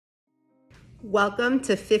Welcome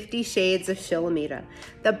to 50 Shades of Shilamita,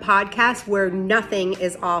 the podcast where nothing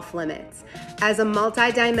is off limits. As a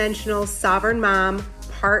multidimensional sovereign mom,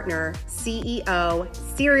 partner, CEO,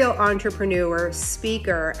 serial entrepreneur,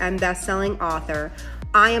 speaker, and best-selling author,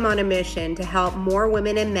 I am on a mission to help more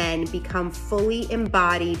women and men become fully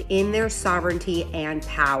embodied in their sovereignty and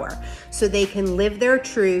power so they can live their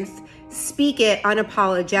truth, speak it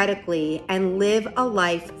unapologetically, and live a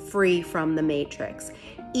life free from the matrix.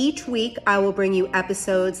 Each week, I will bring you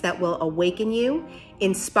episodes that will awaken you,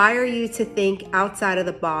 inspire you to think outside of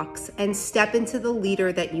the box, and step into the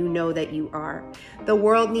leader that you know that you are. The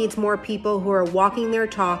world needs more people who are walking their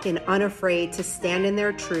talk and unafraid to stand in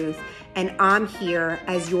their truth, and I'm here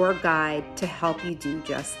as your guide to help you do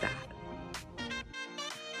just that.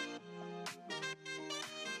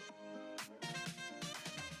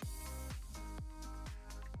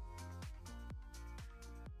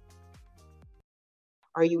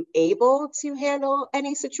 Are you able to handle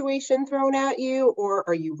any situation thrown at you, or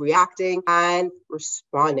are you reacting and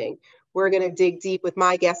responding? We're going to dig deep with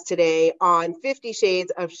my guest today on 50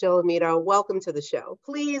 Shades of Shilamita. Welcome to the show.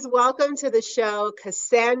 Please welcome to the show,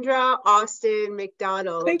 Cassandra Austin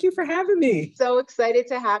McDonald. Thank you for having me. So excited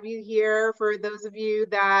to have you here. For those of you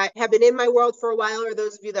that have been in my world for a while, or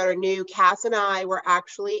those of you that are new, Cass and I were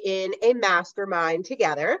actually in a mastermind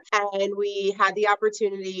together, and we had the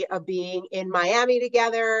opportunity of being in Miami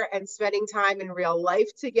together and spending time in real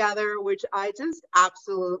life together, which I just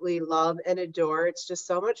absolutely love and adore. It's just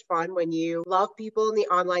so much fun when you love people in the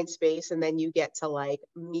online space and then you get to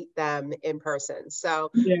meet them in person. So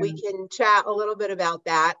we can chat a little bit about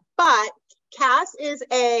that. But Cass is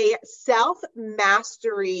a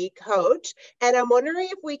self-mastery coach, and I'm wondering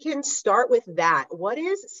if we can start with that. What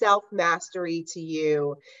is self-mastery to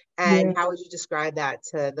you, and how would you describe that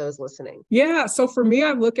to those listening? Yeah, so for me,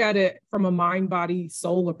 I look at it from a mind, body,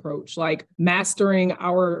 soul approach, like mastering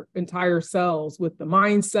our entire selves with the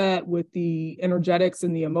mindset, with the energetics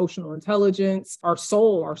and the emotional intelligence, our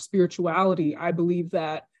soul, our spirituality. I believe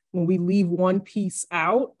that when we leave one piece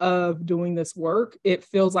out of doing this work, it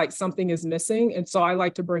feels like something is missing. And so I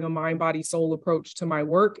like to bring a mind, body, soul approach to my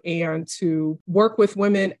work and to work with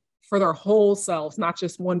women for their whole selves, not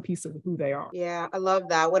just one piece of who they are. Yeah, I love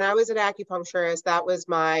that. When I was an acupuncturist, that was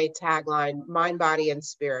my tagline, mind, body, and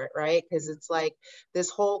spirit, right? Because it's like this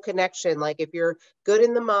whole connection. Like if you're good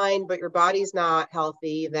in the mind, but your body's not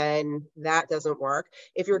healthy, then that doesn't work.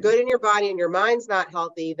 If you're good in your body and your mind's not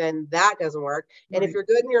healthy, then that doesn't work. And if you're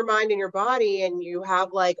good in your mind and your body and you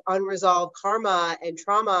have like unresolved karma and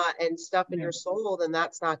trauma and stuff in your soul, then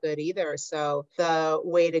that's not good either. So the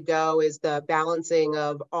way to go is the balancing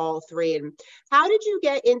of all three. And how did you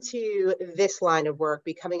get into this line of work,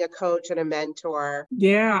 becoming a coach and a mentor?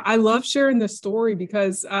 Yeah, I love sharing this story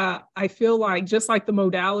because I feel like just like the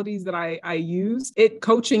modalities that I use,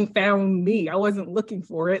 coaching found me. I wasn't looking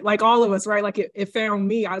for it, like all of us, right? Like it found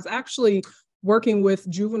me. I was actually working with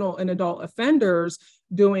juvenile and adult offenders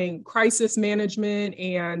doing crisis management,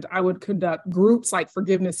 and I would conduct groups like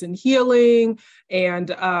forgiveness and healing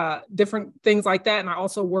and different things like that. And I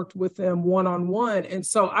also worked with them one-on-one. And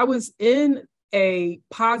so I was in a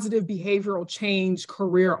positive behavioral change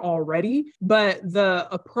career already, but the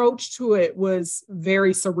approach to it was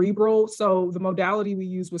very cerebral. So the modality we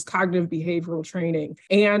used was cognitive behavioral training.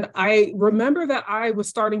 And I remember that I was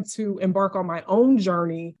starting to embark on my own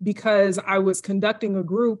journey because I was conducting a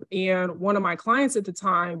group, and one of my clients at the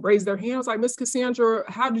time raised their hand. I was like, Miss Cassandra,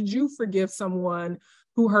 how did you forgive someone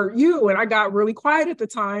who hurt you? And I got really quiet at the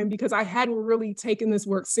time because I hadn't really taken this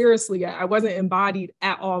work seriously yet. I wasn't embodied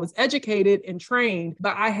at all. I was educated and trained,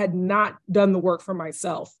 but I had not done the work for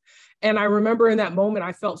myself. And I remember in that moment,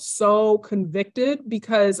 I felt so convicted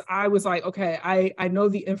because I was like, okay, I know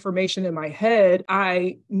the information in my head.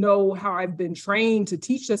 I know how I've been trained to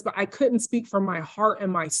teach this, but I couldn't speak from my heart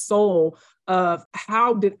and my soul of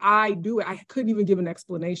how did I do it? I couldn't even give an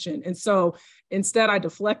explanation. And so instead I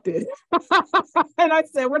deflected and I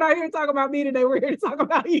said, we're not here to talk about me today. We're here to talk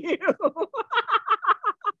about you.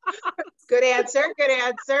 Good answer. Good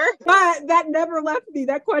answer. But that never left me.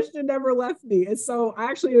 That question never left me. And so I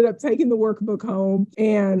actually ended up taking the workbook home,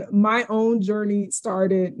 and my own journey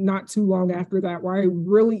started not too long after that, where I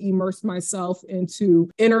really immersed myself into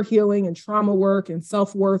inner healing and trauma work and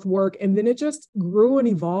self-worth work. And then it just grew and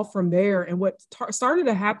evolved from there. And what started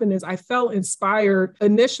to happen is I felt inspired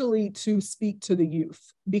initially to speak to the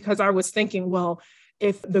youth, because I was thinking, well,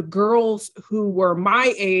 if the girls who were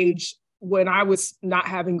my age when I was not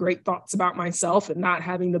having great thoughts about myself and not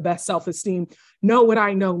having the best self-esteem know what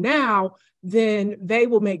I know now, then they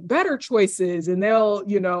will make better choices and they'll,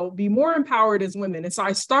 be more empowered as women. And so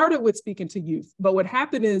I started with speaking to youth. But what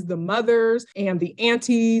happened is the mothers and the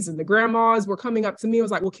aunties and the grandmas were coming up to me and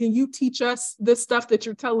was like, well, can you teach us this stuff that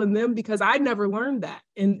you're telling them? Because I never learned that.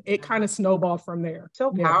 And it kind of snowballed from there.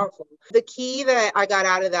 So powerful. The key that I got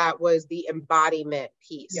out of that was the embodiment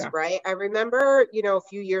piece, right? I remember, a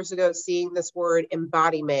few years ago seeing this word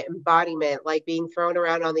embodiment, like being thrown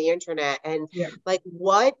around on the internet. And like,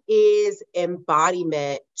 what is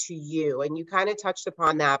embodiment to you? And you kind of touched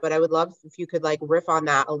upon that, but I would love if you could like riff on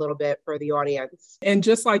that a little bit for the audience. And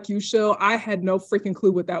just like you, Shill, I had no freaking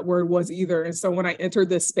clue what that word was either. And so when I entered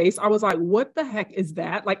this space, I was like, what the heck is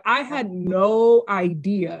that? Like, I had no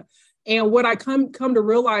idea. And what I come to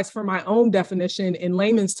realize from my own definition in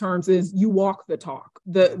layman's terms is you walk the talk.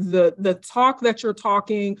 The talk that you're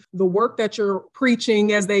talking, the work that you're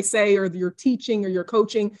preaching, as they say, or you're teaching or you're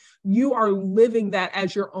coaching, you are living that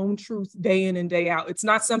as your own truth day in and day out. It's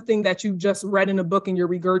not something that you just read in a book and you're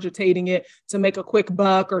regurgitating it to make a quick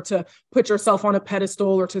buck or to put yourself on a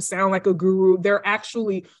pedestal or to sound like a guru. They're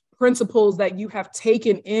actually principles that you have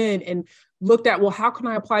taken in and looked at, well, how can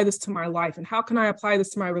I apply this to my life? And how can I apply this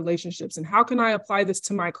to my relationships? And how can I apply this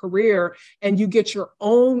to my career? And you get your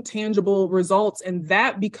own tangible results. And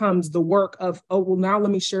that becomes the work of, oh, well, now let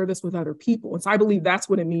me share this with other people. And so I believe that's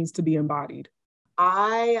what it means to be embodied.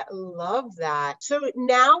 I love that. So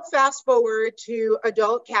now fast forward to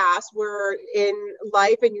adult Cass. We're in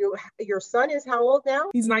life and your son is how old now?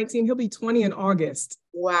 He's 19. He'll be 20 in August.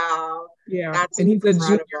 Wow. Yeah. That's and he's incredible. A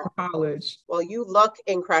junior in college. Well, you look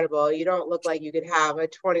incredible. You don't look like you could have a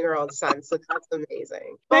 20-year-old son. So that's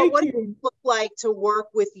amazing. Thank what you. does it look like to work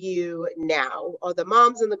with you now? Or the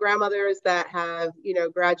moms and the grandmothers that have,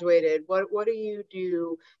 graduated, what do you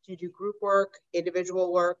do? Do you do group work,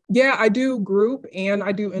 individual work? Yeah, I do group and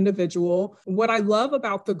I do individual. What I love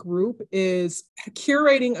about the group is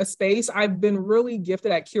curating a space. I've been really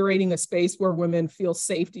gifted at curating a space where women feel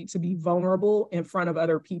safety to be vulnerable in front of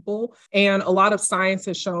other people. And a lot of science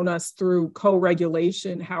has shown us through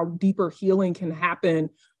co-regulation how deeper healing can happen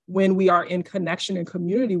when we are in connection and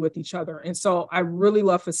community with each other. And so I really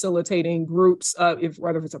love facilitating groups,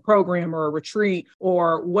 whether it's a program or a retreat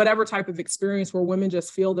or whatever type of experience where women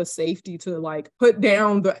just feel the safety to like put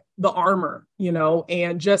down the armor,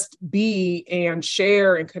 and just be and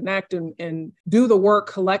share and connect and do the work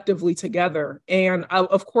collectively together. And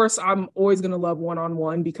of course, I'm always going to love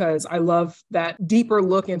one-on-one because I love that deeper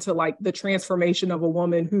look into like the transformation of a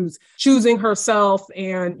woman who's choosing herself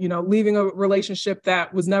and, leaving a relationship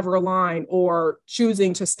that was never aligned or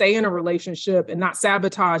choosing to stay in a relationship and not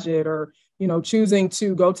sabotage it or choosing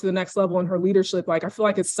to go to the next level in her leadership. Like, I feel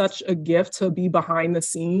like it's such a gift to be behind the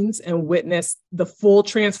scenes and witness the full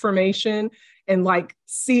transformation and like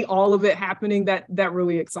see all of it happening. That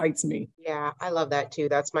really excites me. Yeah, I love that too.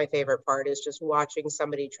 That's my favorite part is just watching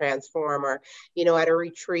somebody transform or, at a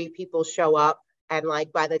retreat, people show up. And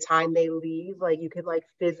like by the time they leave, like you could like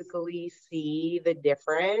physically see the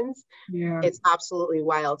difference. Yeah. It's absolutely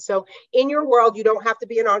wild. So in your world, you don't have to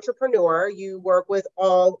be an entrepreneur. You work with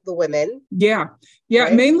all the women. Yeah.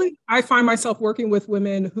 Right? Mainly I find myself working with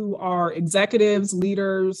women who are executives,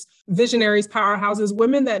 leaders, visionaries, powerhouses,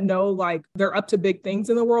 women that know like they're up to big things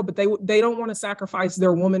in the world, but they don't want to sacrifice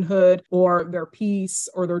their womanhood or their peace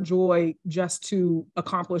or their joy just to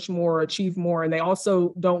accomplish more, achieve more. And they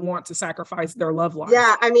also don't want to sacrifice their love life.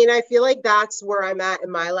 Yeah. I mean, I feel like that's where I'm at in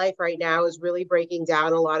my life right now is really breaking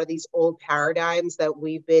down a lot of these old paradigms that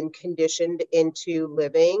we've been conditioned into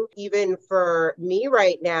living. Even for me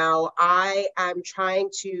right now, I am trying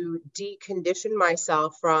to decondition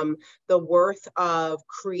myself from the worth of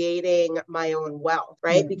creating my own wealth,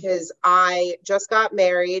 right? Because I just got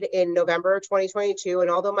married in November of 2022. And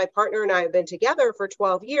although my partner and I have been together for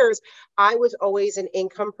 12 years, I was always an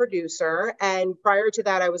income producer. And prior to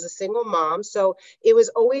that, I was a single mom. So it was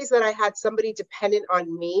always that I had somebody dependent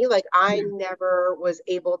on me. Like I never was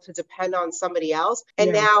able to depend on somebody else.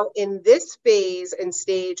 And now in this phase and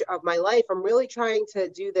stage of my life, I'm really trying to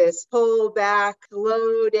do this pull back,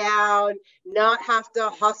 slow down, not have to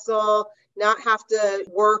hustle, not have to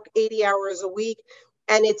work 80 hours a week.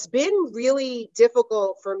 And it's been really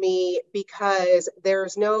difficult for me because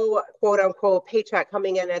there's no quote unquote paycheck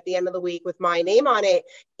coming in at the end of the week with my name on it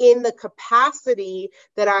in the capacity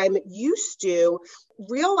that I'm used to,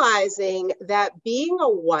 realizing that being a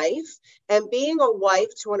wife and being a wife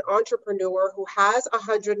to an entrepreneur who has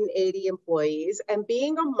 180 employees and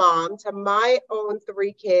being a mom to my own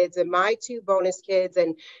 3 kids and my 2 bonus kids.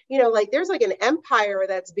 And, like there's like an empire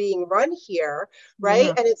that's being run here, right?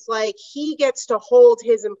 And it's like he gets to hold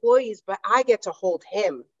hold his employees, but I get to hold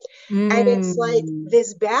him. And it's like Mm.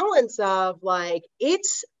 this balance of like,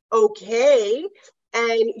 it's okay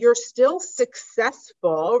and you're still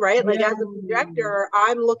successful, right? Like Yeah. as a projector,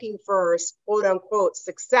 I'm looking for quote unquote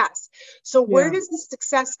success. So where Yeah. does the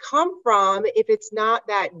success come from if it's not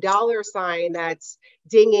that dollar sign that's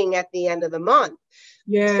dinging at the end of the month?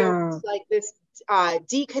 So Yeah. it's like this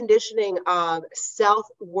deconditioning of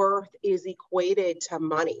self-worth is equated to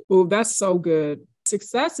money. Oh, that's so good.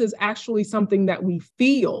 Success is actually something that we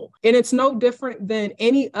feel. And it's no different than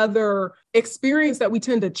any other experience that we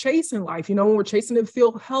tend to chase in life. You know, when we're chasing to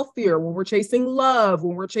feel healthier, when we're chasing love,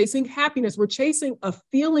 when we're chasing happiness, we're chasing a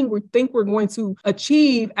feeling we think we're going to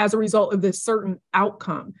achieve as a result of this certain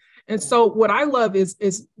outcome. And so what I love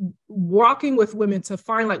is walking with women to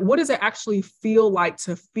find like, what does it actually feel like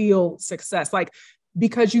to feel success? Like,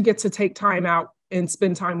 because you get to take time out and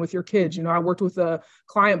spend time with your kids. You know, I worked with a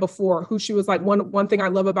client before who she was like, one thing I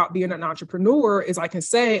love about being an entrepreneur is I can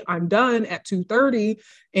say I'm done at 2:30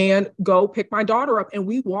 and go pick my daughter up and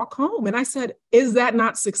we walk home. And I said, is that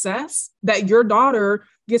not success? That your daughter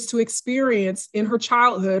gets to experience in her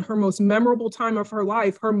childhood, her most memorable time of her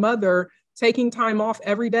life, her mother taking time off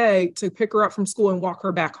every day to pick her up from school and walk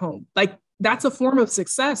her back home. Like, that's a form of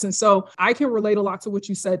success. And so I can relate a lot to what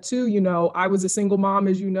you said too. You know, I was a single mom,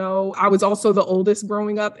 as you know. I was also the oldest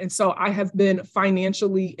growing up. And so I have been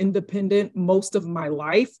financially independent most of my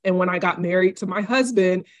life. And when I got married to my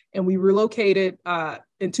husband and we relocated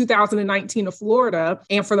in 2019 to Florida,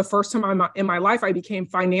 and for the first time in my life, I became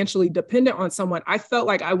financially dependent on someone. I felt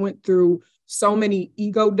like I went through so many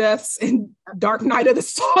ego deaths and dark night of the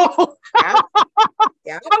soul. Yeah.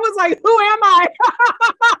 Yeah. I was like, who am I?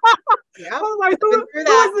 Yeah. I was like, who is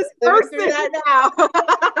this Living person? through that now.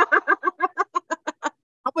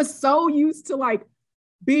 I was so used to like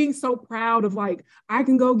being so proud of like, I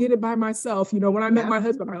can go get it by myself. You know, when I met my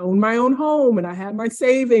husband, I owned my own home and I had my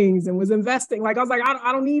savings and was investing. Like, I was like,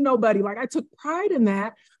 I don't need nobody. Like, I took pride in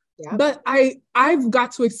that. Yeah. But I've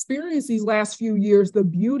got to experience these last few years, the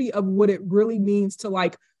beauty of what it really means to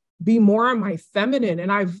like be more on my feminine.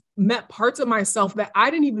 And I've met parts of myself that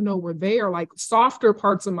I didn't even know were there, like softer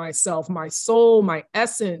parts of myself, my soul, my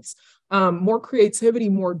essence, more creativity,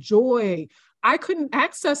 more joy. I couldn't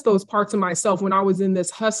access those parts of myself when I was in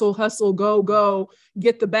this hustle, go,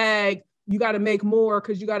 get the bag. You got to make more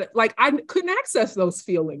because you got to, like, I couldn't access those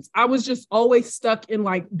feelings. I was just always stuck in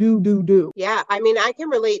like, do. Yeah. I mean, I can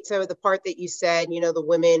relate to the part that you said, you know, the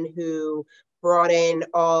women who brought in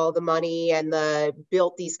all the money and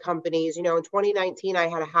built these companies. You know, in 2019, I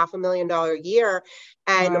had a $500,000 year.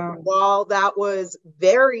 And while that was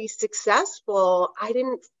very successful, I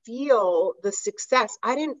didn't feel the success.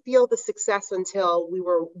 I didn't feel the success until we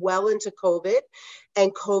were well into COVID.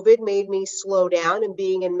 And COVID made me slow down, and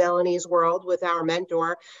being in Melanie's world with our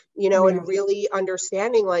mentor, you know, and really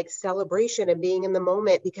understanding like celebration and being in the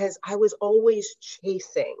moment, because I was always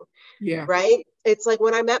chasing. Yeah. Right. It's like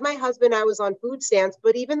when I met my husband, I was on food stamps,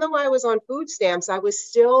 but even though I was on food stamps, I was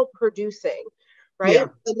still producing. Right. Yeah.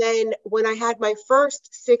 And then when I had my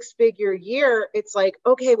first 6-figure year, it's like,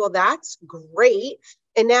 okay, well, that's great.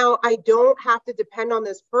 And now I don't have to depend on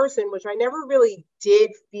this person, which I never really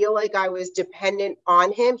did feel like I was dependent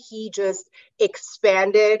on him. He just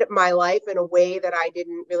expanded my life in a way that I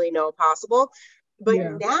didn't really know possible.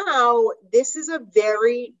 But now this is a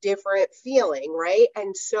very different feeling, right?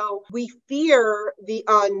 And so we fear the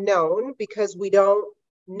unknown because we don't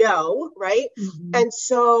know, right? Mm-hmm. And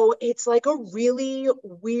so it's like a really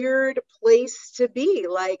weird place to be.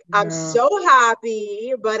 Like, I'm so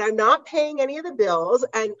happy, but I'm not paying any of the bills.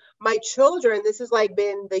 And my children, this has like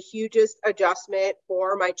been the hugest adjustment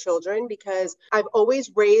for my children, because I've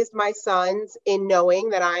always raised my sons in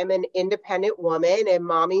knowing that I'm an independent woman and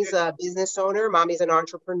mommy's a business owner, mommy's an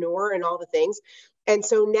entrepreneur and all the things. And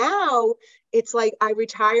so now it's like I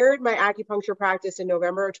retired my acupuncture practice in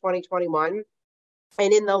November of 2021.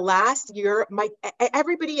 And in the last year,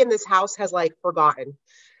 everybody in this house has like forgotten,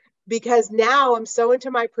 because now I'm so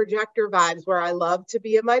into my projector vibes where I love to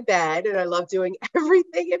be in my bed and I love doing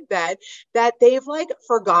everything in bed, that they've like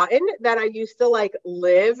forgotten that I used to like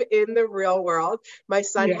live in the real world. My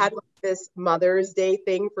son had like this Mother's Day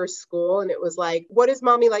thing for school, and it was like, what does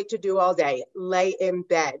mommy like to do all day? Lay in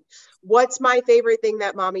bed. What's my favorite thing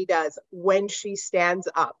that mommy does? When she stands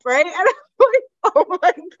up, right? And I'm like, oh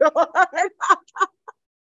my God.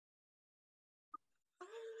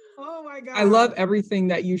 Oh my God. I love everything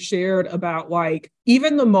that you shared about like,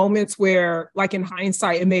 even the moments where like in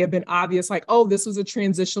hindsight, it may have been obvious, like, oh, this was a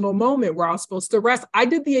transitional moment where I was supposed to rest. I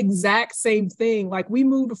did the exact same thing. Like, we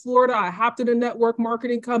moved to Florida. I hopped in a network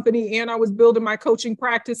marketing company and I was building my coaching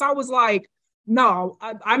practice. I was like, no,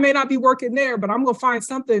 I may not be working there, but I'm going to find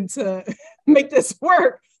something to make this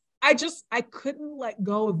work. I couldn't let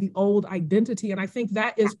go of the old identity. And I think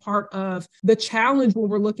that is part of the challenge when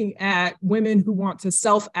we're looking at women who want to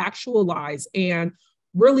self-actualize and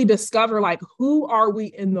really discover, like, who are we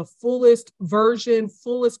in the fullest version,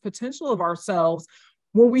 fullest potential of ourselves.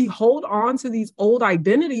 When we hold on to these old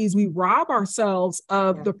identities, we rob ourselves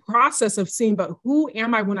of the process of seeing, but who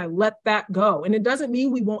am I when I let that go? And it doesn't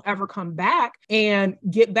mean we won't ever come back and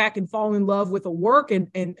get back and fall in love with the work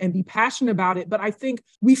and be passionate about it. But I think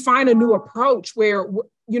we find a new approach where,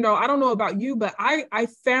 you know, I don't know about you, but I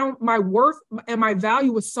found my worth and my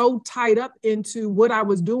value was so tied up into what I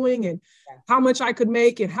was doing and how much I could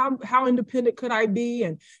make and how independent could I be,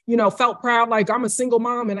 and, you know, felt proud, like I'm a single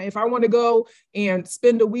mom. And if I want to go and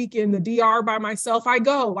spend a week in the DR by myself, I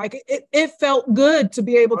go. Like it felt good to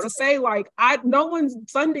be able to say, like, no one's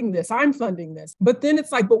funding this, I'm funding this. But then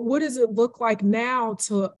it's like, but what does it look like now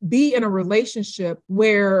to be in a relationship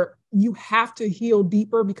where you have to heal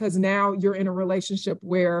deeper, because now you're in a relationship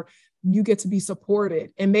where you get to be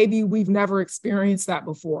supported. And maybe we've never experienced that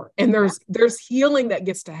before. And there's healing that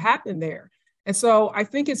gets to happen there. And so I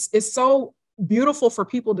think it's so beautiful for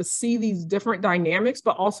people to see these different dynamics,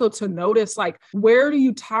 but also to notice, like, where do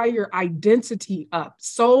you tie your identity up?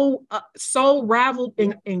 So raveled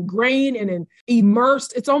and ingrained and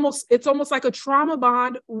immersed. It's almost like a trauma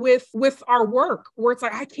bond with our work, where it's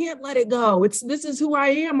like, I can't let it go. This is who I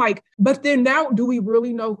am. Like, but then now, do we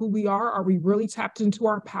really know who we are? Are we really tapped into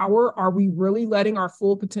our power? Are we really letting our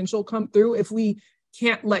full potential come through if we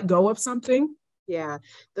can't let go of something? Yeah,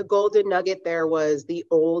 the golden nugget there was the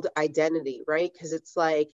old identity, right? Because it's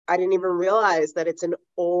like, I didn't even realize that it's an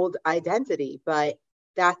old identity, but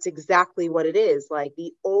that's exactly what it is. Like,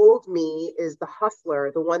 the old me is the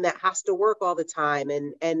hustler, the one that has to work all the time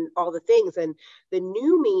and all the things. And the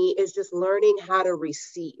new me is just learning how to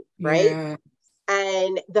receive, right? Yeah.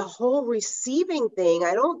 And the whole receiving thing,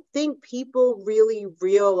 I don't think people really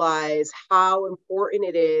realize how important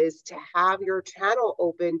it is to have your channel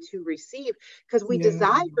open to receive, because we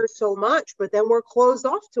desire so much, but then we're closed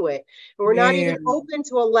off to it. And we're not even open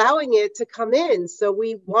to allowing it to come in. So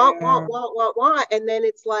we want. And then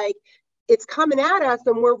it's like, it's coming at us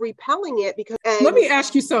and we're repelling it because. Let me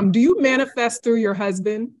ask you something. Do you manifest through your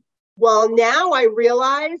husband? Well, now I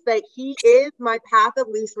realize that he is my path of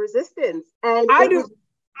least resistance. And I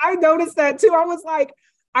noticed that too. I was like,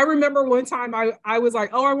 I remember one time I was like,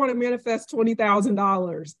 oh, I want to manifest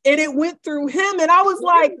 $20,000. And it went through him. And I was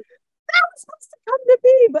like, that was supposed to come to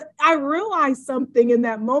me. But I realized something in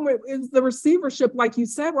that moment. It was the receivership, like you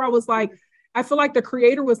said, where I was like, I feel like the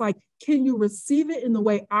creator was like, can you receive it in the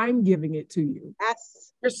way I'm giving it to you? Yes.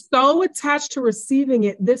 You're so attached to receiving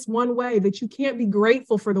it this one way that you can't be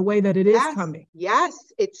grateful for the way that it is coming. Yes,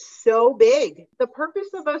 it's so big. The purpose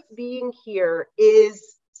of us being here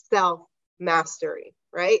is self-mastery,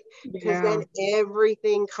 right? Because then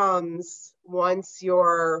everything comes once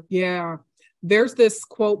you're... Yeah. There's this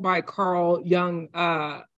quote by Carl Jung,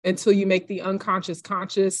 until you make the unconscious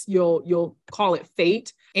conscious, you'll call it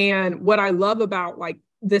fate. And what I love about, like,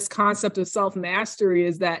 this concept of self-mastery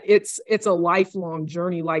is that it's a lifelong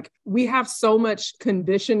journey. Like, we have so much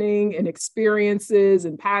conditioning and experiences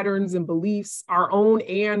and patterns and beliefs, our own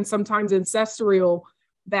and sometimes ancestral,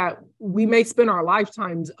 that we may spend our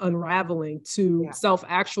lifetimes unraveling to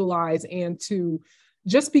self-actualize and to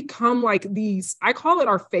just become like these, I call it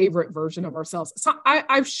our favorite version of ourselves. So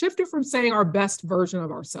I've shifted from saying our best version of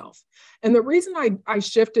ourselves. And the reason I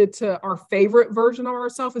shifted to our favorite version of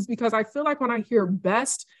ourselves is because I feel like when I hear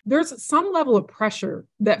best, there's some level of pressure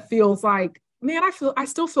that feels like, man, I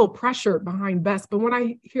still feel pressure behind best. But when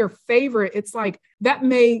I hear favorite, it's like that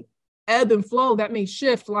may ebb and flow, that may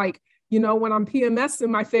shift. Like, you know, when I'm PMSing,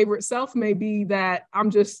 my favorite self may be that I'm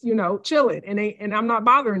just, you know, chilling and I'm not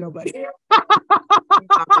bothering nobody.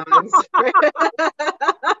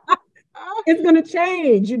 It's going to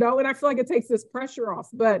change, you know, and I feel like it takes this pressure off.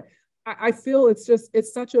 But I feel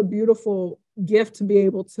it's such a beautiful gift to be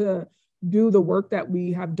able to do the work that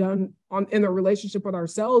we have done in the relationship with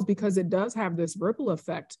ourselves, because it does have this ripple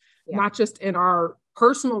effect, not just in our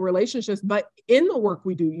personal relationships, but in the work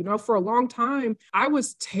we do. You know, for a long time, I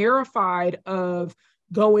was terrified of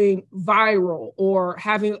going viral or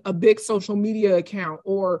having a big social media account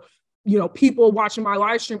or, you know, people watching my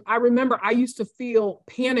live stream. I remember I used to feel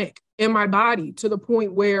panic in my body to the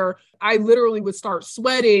point where I literally would start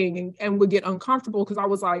sweating and would get uncomfortable, because I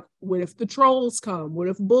was like, what if the trolls come? What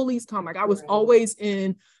if bullies come? Like, I was always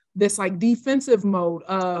in this like defensive mode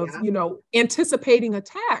of, you know, anticipating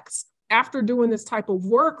attacks. After doing this type of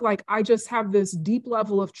work, like, I just have this deep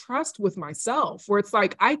level of trust with myself where it's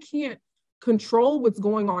like, I can't control what's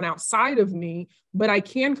going on outside of me, but I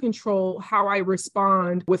can control how I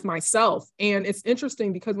respond with myself. And it's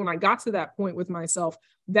interesting because when I got to that point with myself,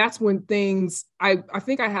 that's when things, I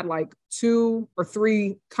think I had like 2 or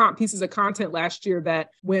 3 pieces of content last year that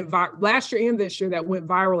went last year and this year that went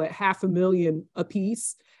viral at 500,000 a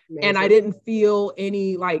piece. Amazing. And I didn't feel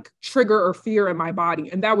any like trigger or fear in my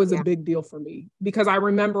body. And that was a big deal for me, because I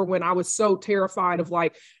remember when I was so terrified of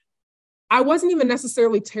like, I wasn't even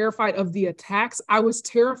necessarily terrified of the attacks. I was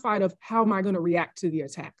terrified of how am I going to react to the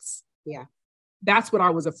attacks? Yeah. That's what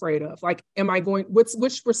I was afraid of. Like, am I going,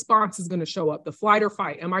 which response is going to show up? The flight or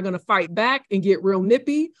fight? Am I going to fight back and get real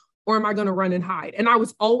nippy, or am I going to run and hide? And I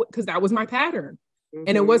was always, because that was my pattern. Mm-hmm.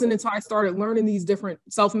 And it wasn't until I started learning these different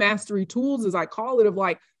self-mastery tools, as I call it, of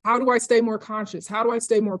like, how do I stay more conscious? How do I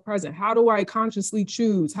stay more present? How do I consciously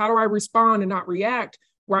choose? How do I respond and not react?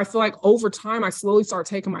 Where I feel like over time, I slowly start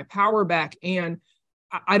taking my power back, and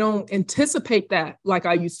I don't anticipate that like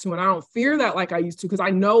I used to. And I don't fear that like I used to, because I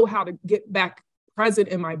know how to get back present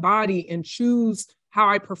in my body and choose how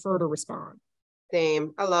I prefer to respond.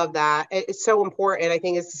 Same. I love that. It's so important. I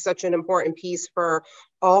think it's such an important piece for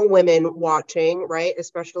all women watching, right?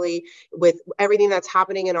 Especially with everything that's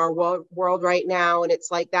happening in our world right now. And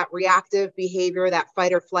it's like that reactive behavior, that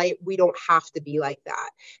fight or flight. We don't have to be like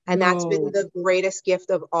that. And that's been the greatest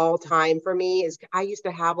gift of all time for me. Is I used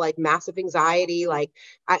to have like massive anxiety, like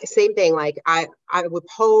same thing. Like I would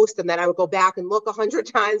post and then I would go back and look 100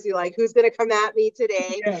 times, be like, who's going to come at me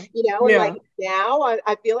today? Yeah. You know, and like now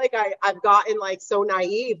I feel like I've gotten like so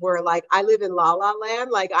naive where like I live in la la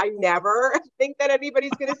land. Like I never think that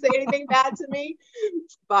anybody's going to say anything bad to me,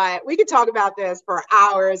 but we could talk about this for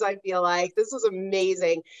hours. I feel like this was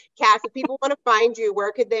amazing. Cass, if people want to find you,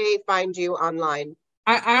 where could they find you online?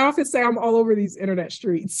 I often say I'm all over these internet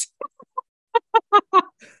streets.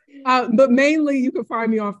 But mainly you can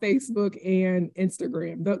find me on Facebook and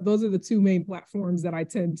Instagram. Those are the 2 main platforms that I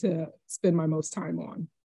tend to spend my most time on.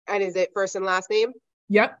 And is it first and last name?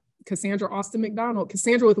 Yep. Cassandra Austin McDonald.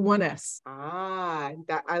 Cassandra with 1 S. I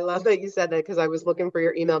love that you said that, because I was looking for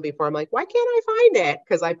your email before. I'm like, why can't I find it?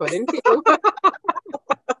 Because I put in 2.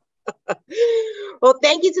 Well,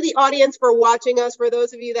 thank you to the audience for watching us. For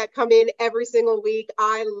those of you that come in every single week,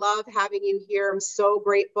 I love having you here. I'm so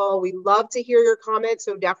grateful. We love to hear your comments,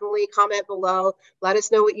 so definitely comment below. Let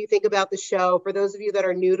us know what you think about the show. For those of you that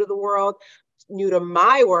are new to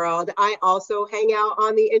my world, I also hang out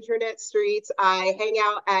on the internet streets. I hang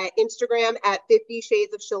out at Instagram at 50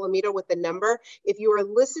 Shades of Shilamita with the number. If you are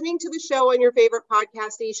listening to the show on your favorite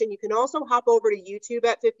podcast station, you can also hop over to YouTube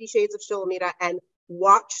at 50 Shades of Shilamita and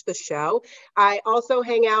watch the show. I also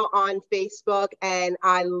hang out on Facebook, and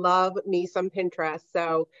I love me some Pinterest.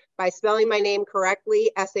 So by spelling my name correctly,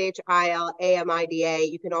 SHILAMIDA,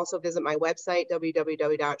 you can also visit my website,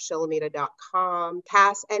 www.shilamita.com.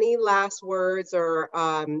 Cass, any last words or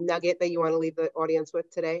nugget that you want to leave the audience with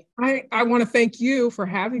today? I want to thank you for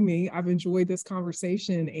having me. I've enjoyed this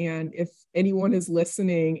conversation. And if anyone is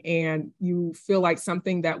listening and you feel like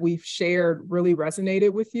something that we've shared really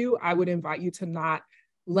resonated with you, I would invite you to not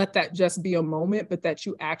let that just be a moment, but that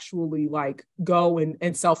you actually like go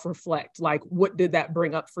and self-reflect, like what did that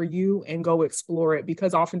bring up for you, and go explore it,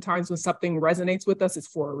 because oftentimes when something resonates with us, it's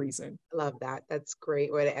for a reason. I love that. That's a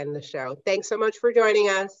great way to end the show. Thanks so much for joining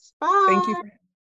us. Bye. Thank you.